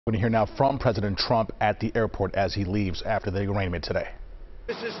We're going to hear now from President Trump at the airport as he leaves after the arraignment today.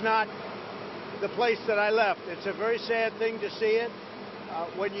 This is not the place that I left. It's a very sad thing to see it.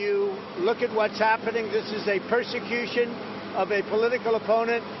 When you look at what's happening, this is a persecution of a political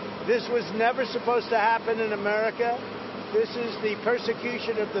opponent. This was never supposed to happen in America. This is the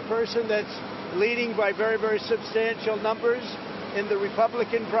persecution of the person that's leading by very, very substantial numbers in the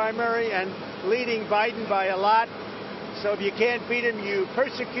Republican primary and leading Biden by a lot. So if you can't beat him, you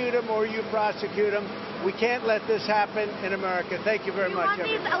persecute him or you prosecute him. We can't let this happen in America. Thank you very much. Do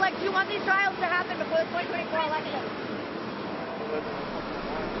you want these trials to happen before the 2024 election?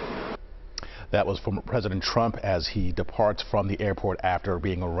 That was from President Trump as he departs from the airport after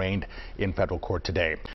being arraigned in federal court today.